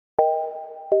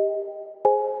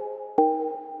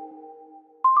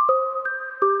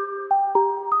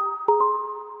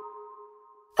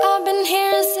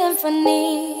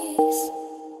symphonies.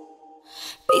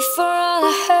 Before all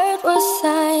I heard was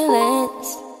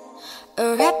silence,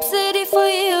 a rhapsody for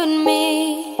you and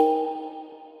me.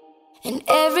 And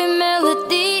every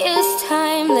melody is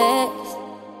timeless.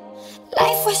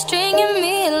 Life was stringing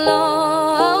me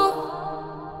along.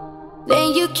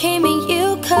 Then you came and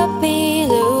you cut me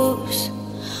loose,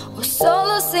 was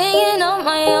solo singing on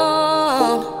my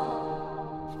own.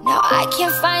 Now I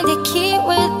can't find a key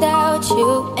without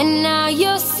you. And now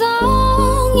your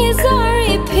song is on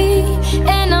repeat,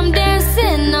 and I'm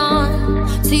dancing on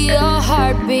to your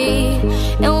heartbeat.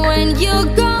 And when you're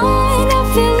gone, I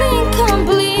feel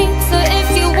incomplete. So if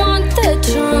you want the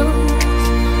truth,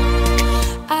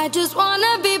 I just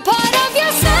wanna be part of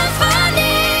your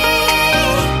symphony.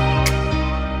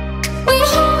 We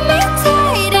hold me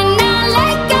tight and not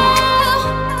let go.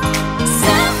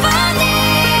 Symphony,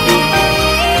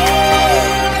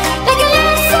 like a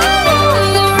Larsson on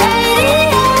the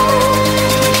radio.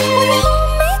 We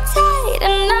hold me tight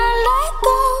and not let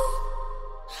go.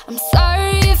 I'm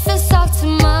sorry if it's all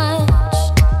too much,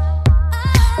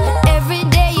 but every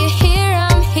day you're here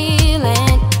I'm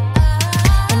healing.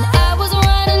 And I was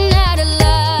running out of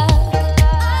luck.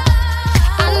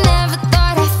 I never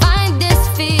thought I'd find this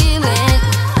feeling,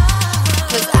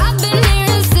 'cause I've been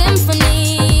hearing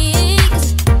symphonies.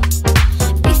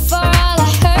 Before all I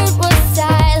heard was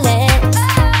silence,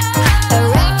 a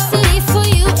rhapsody for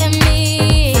you and me.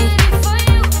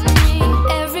 And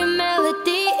every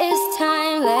melody is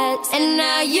timeless. And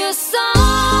now your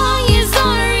song is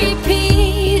on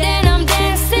repeat, and I'm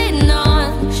dancing on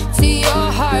to your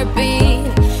heartbeat.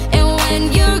 And when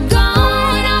you're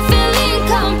gone, I feel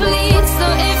incomplete. So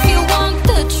if you want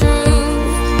the truth,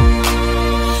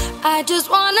 I just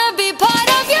wanna be part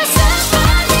of your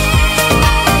symphony.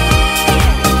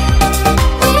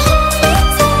 We hold me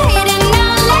tight and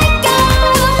not let go.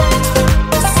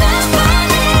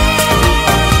 Symphony,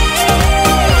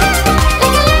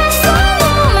 like a Larsson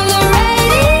on the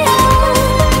radio.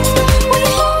 We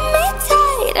hold me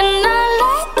tight and not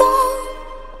let go.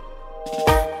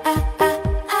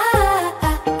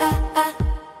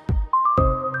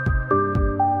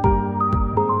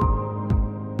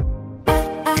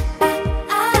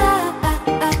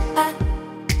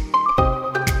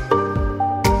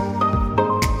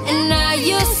 And now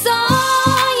your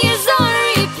song is on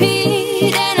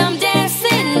repeat, and I'm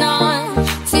dancing on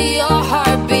to your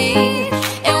heartbeat.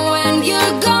 And when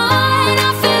you're gone,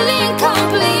 I feel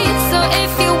incomplete. So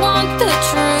if you want the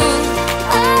truth,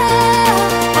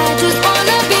 I just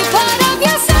wanna be part of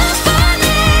your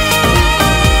symphony.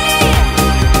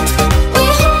 We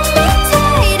hold me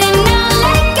tight and not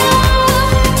let go.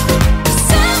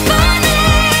 Symphony,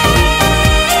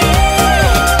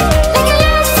 like a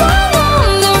Larsson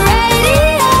on the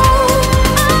radio.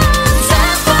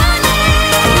 Symphony,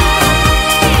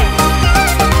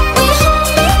 we hold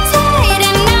me tight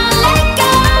and not let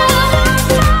go.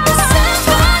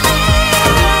 Symphony,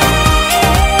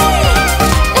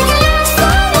 like a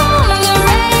Larsson on the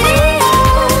radio.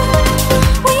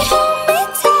 We hold me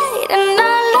tight and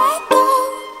not let go.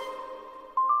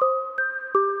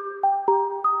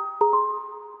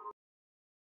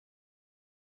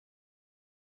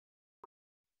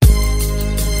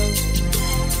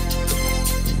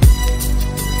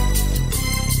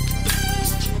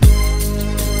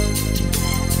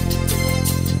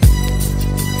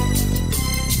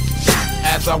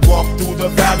 As I walk through the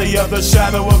valley of the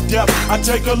shadow of death, I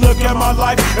take a look at my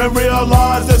life and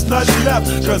realize there's nothing left.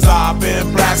 'Cause I've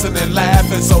been blasting and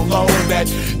laughing so long that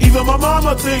even my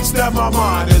mama thinks that my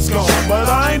mind is gone. But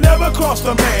I ain't never crossed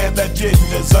a man that didn't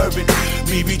deserve it.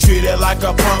 Me be treated like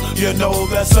a punk, you know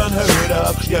that's unheard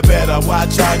of. You better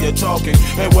watch how you're talking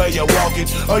and where you're walking,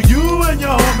 or you and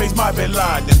your homies might be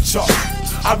lined in chalk.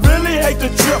 I really hate the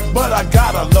trip, but I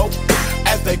gotta low.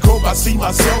 As they croak, I see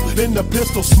myself in the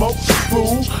pistol smoke.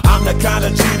 Fool, I'm the kind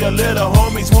of G the little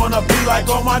homies wanna be like,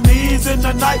 on my knees in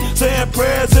the night, saying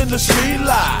prayers in the street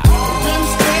light. Been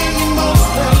spending most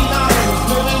of their lives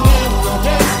living in the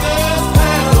gangster's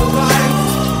paradise.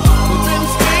 We've been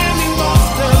spending most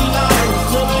of their lives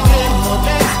living in the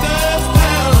gangster's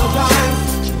paradise.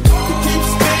 We keep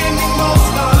spending most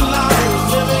of our lives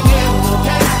living in the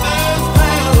gangster's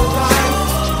paradise.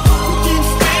 We keep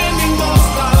spending most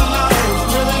of our lives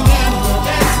living in the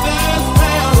gangster's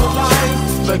paradise.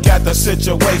 Look at the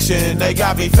situation they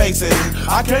got me facing.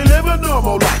 I can't live a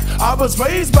normal life. I was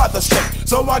raised by the state,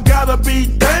 so I gotta be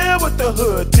down with the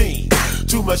hood team.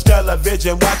 Too much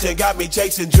television watching got me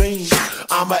chasing dreams.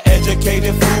 I'm an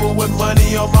educated fool with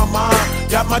money on my mind.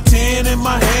 Got my tin in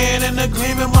my hand and a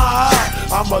gleam in my eye.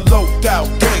 I'm a low-out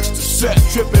gangster, set,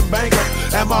 tripping banker.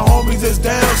 And my homies is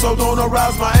down, so don't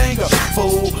arouse my anger.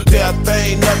 Fool, death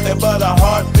ain't nothing but a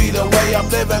heartbeat away. I'm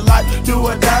living life, do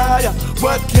or die.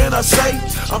 What can I say?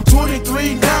 I'm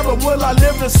 23 now, but will I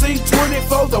live to see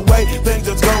 24? The way things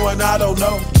is going, I don't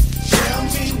know. Tell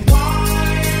me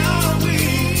why are we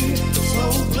so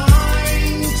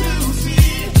blind to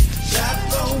see that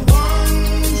the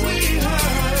ones we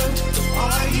hurt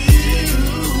are you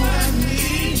and me?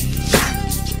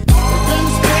 We've been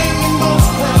spending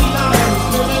most of our lives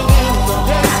living in the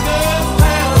gangster's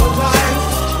paradise.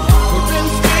 We've been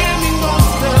spending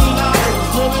most of our lives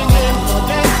living in the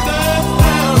gangster's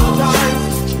paradise.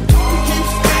 We keep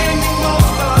spending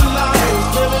most of our lives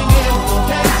living in the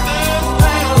gangster's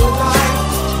paradise.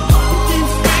 We keep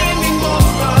spending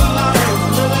most of our lives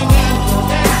living in the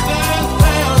gangster's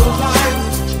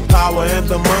paradise. Power and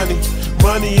the money,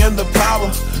 money and the power.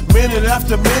 Minute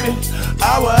after minute,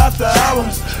 hour after hour,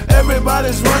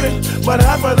 everybody's running, but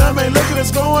half of them ain't looking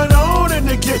what's going on in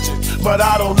the kitchen. But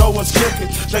I don't know what's cooking.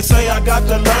 They say I got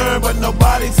to learn, but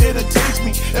nobody's here to teach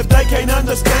me. If they can't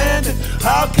understand it,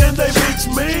 how can they reach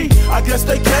me? I guess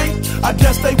they can't, I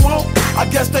guess they won't, I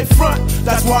guess they front.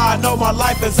 That's why I know my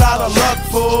life is out of luck,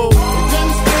 fool. We've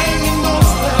been spending most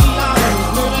of our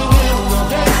lives living in the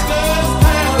gangster's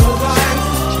paradise.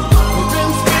 We've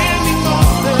been spending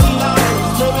most of our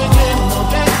lives living in the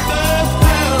gangster's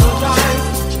paradise.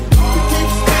 We keep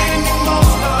spending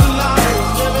most of our lives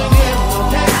living in the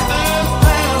gangster's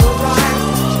paradise.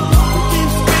 We keep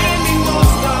spending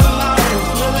most of our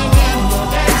lives living in the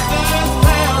gangster's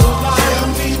paradise. Tell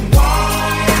me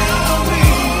why are we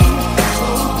so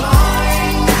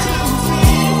blind to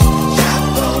see that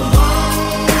the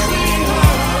ones we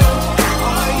hurt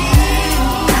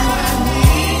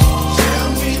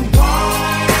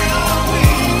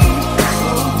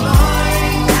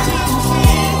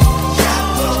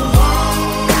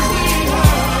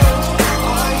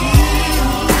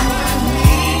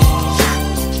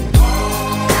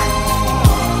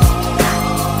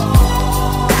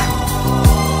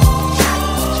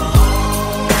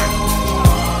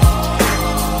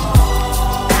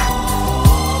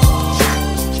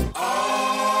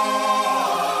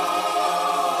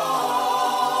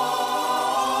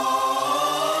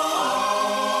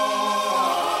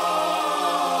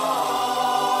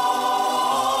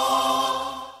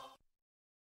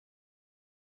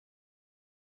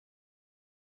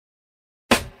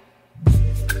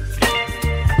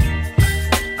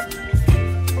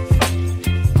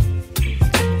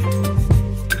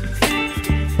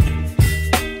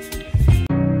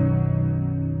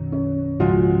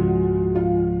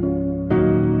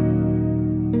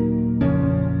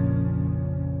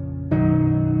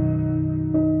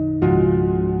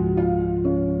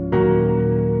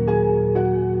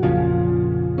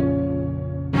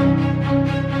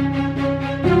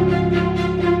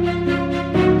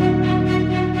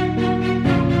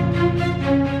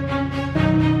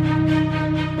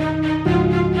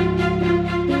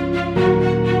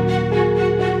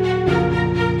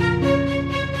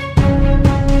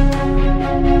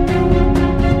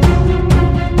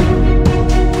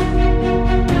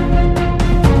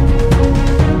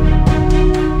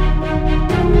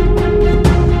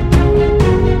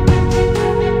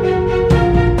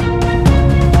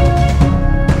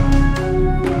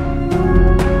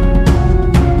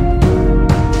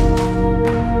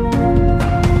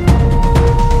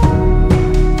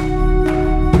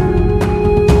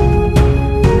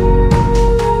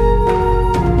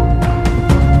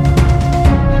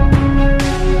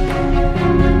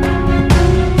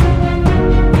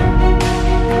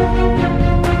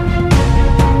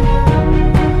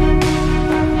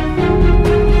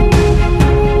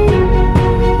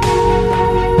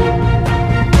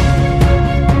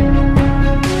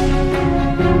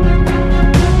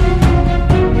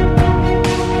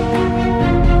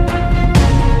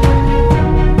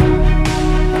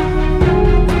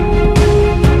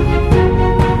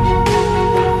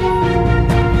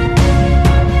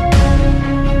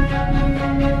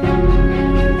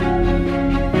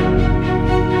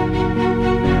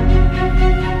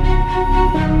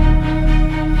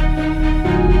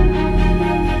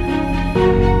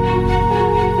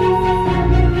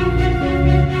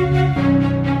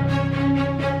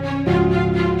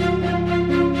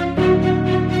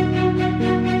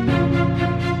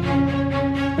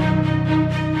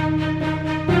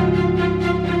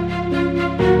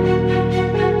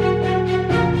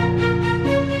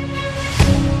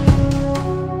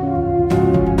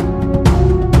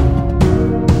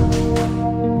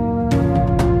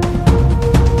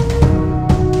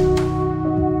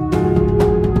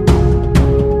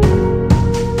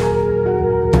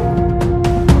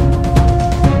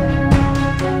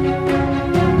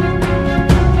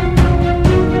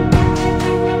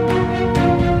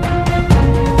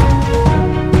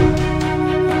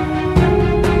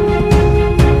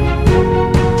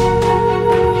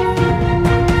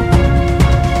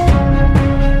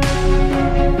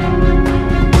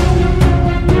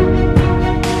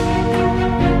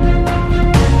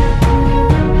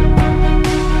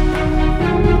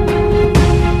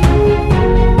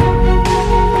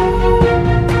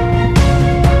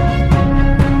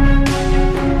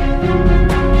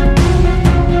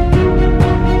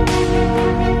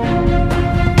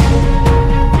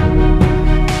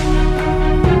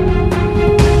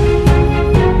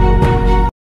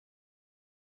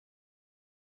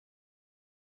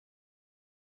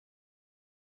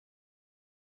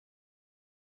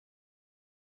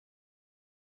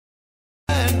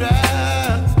back.